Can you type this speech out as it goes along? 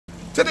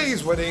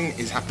Today's wedding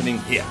is happening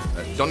here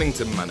at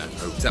Donington Manor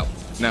Hotel.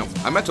 Now,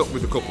 I met up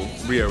with the couple,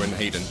 Rio and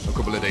Hayden, a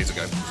couple of days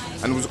ago,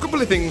 and there was a couple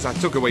of things I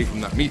took away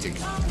from that meeting.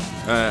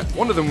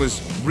 One of them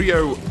was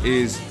Rio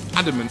is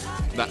adamant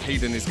that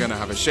Hayden is going to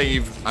have a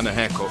shave and a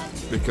haircut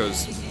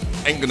because,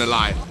 ain't gonna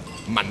lie,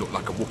 man looked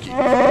like a Wookiee.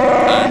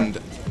 And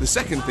the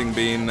second thing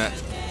being that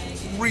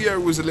Rio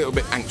was a little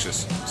bit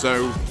anxious,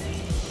 so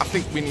I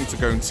think we need to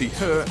go and see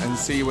her and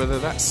see whether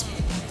that's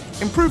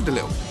improved a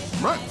little.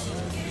 Right,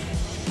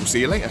 we'll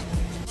see you later.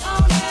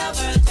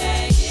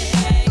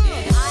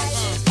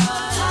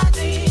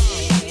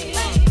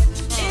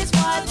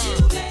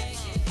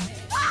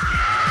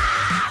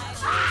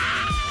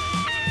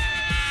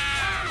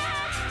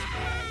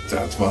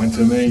 Sounds fine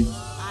to me.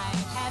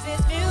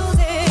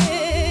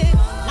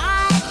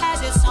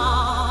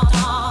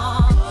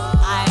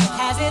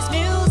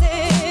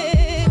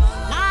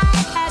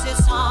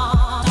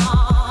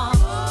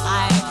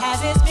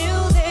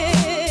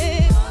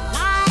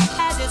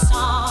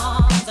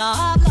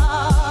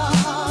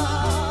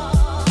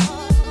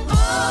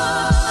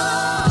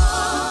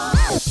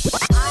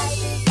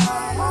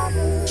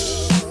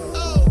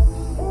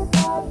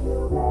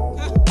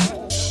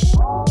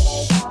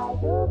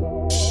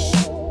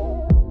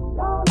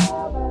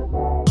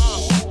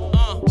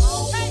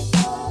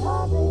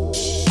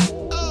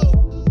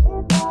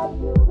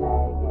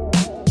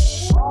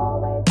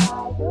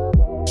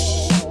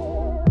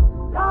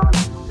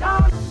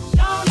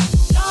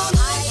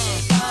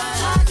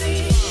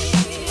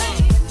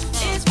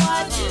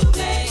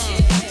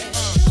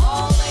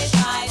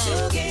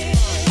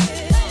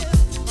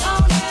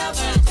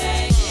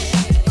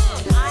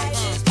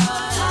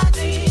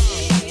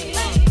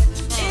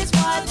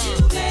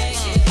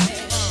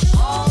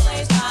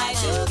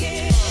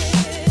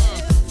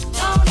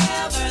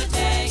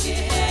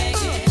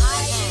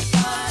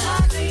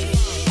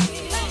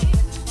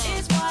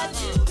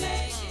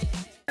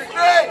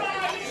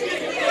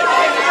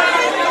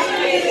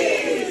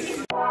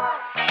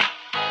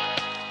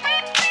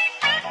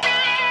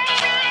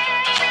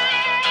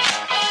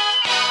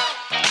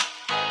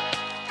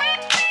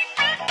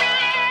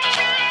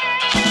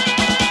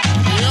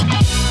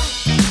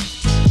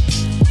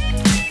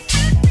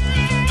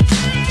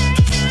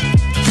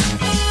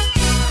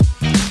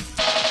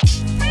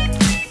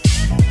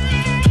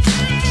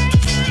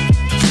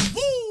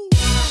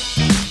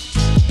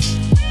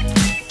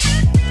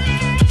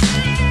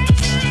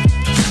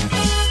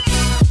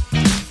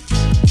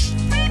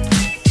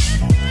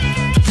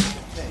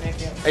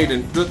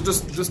 Hayden,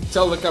 just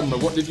tell the camera,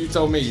 what did you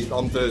tell me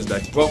on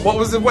Thursday? Well, what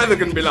was the weather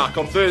going to be like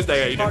on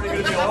Thursday, Hayden? Probably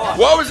going to be alright.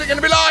 What was it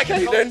going to be like,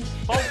 Hayden?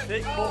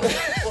 Thick,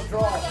 but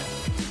dry.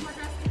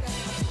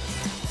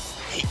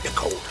 Hate the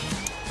cold.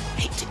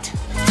 Hate it.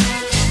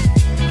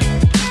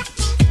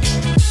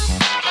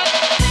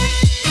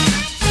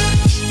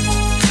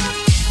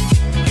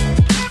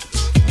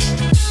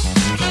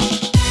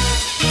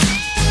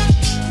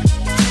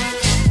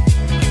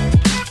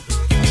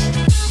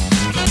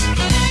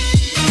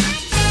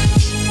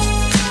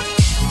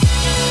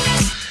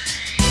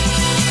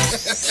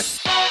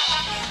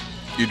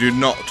 You do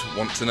not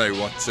want to know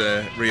what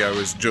Rio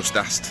has just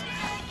asked.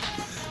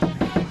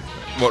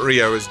 What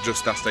Rio has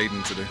just asked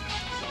Hayden to do.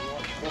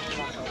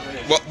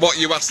 What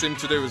you asked him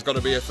to do has got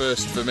to be a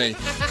first for me.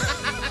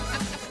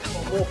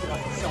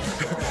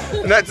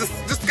 No,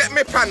 just get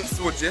me pants,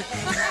 would you?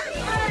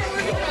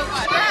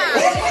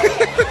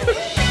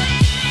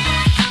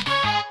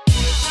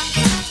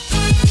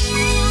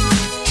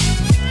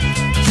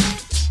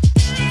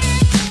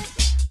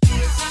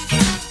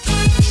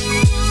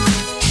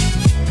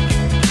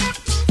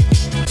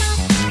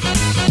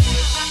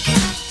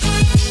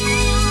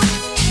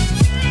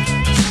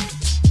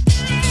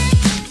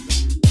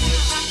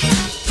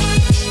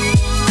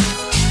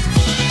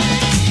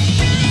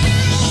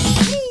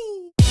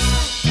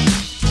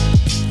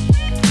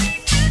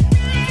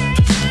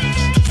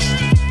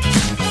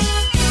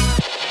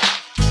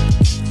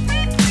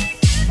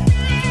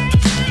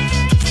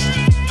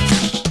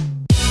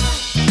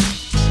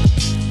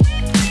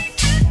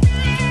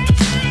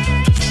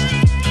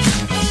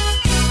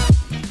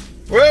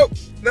 Well,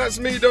 that's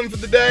me done for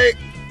the day.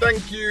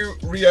 Thank you,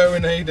 Rio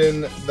and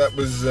Hayden. That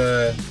was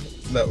a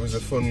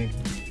fun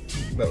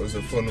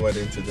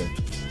wedding to do.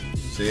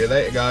 See you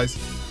later, guys.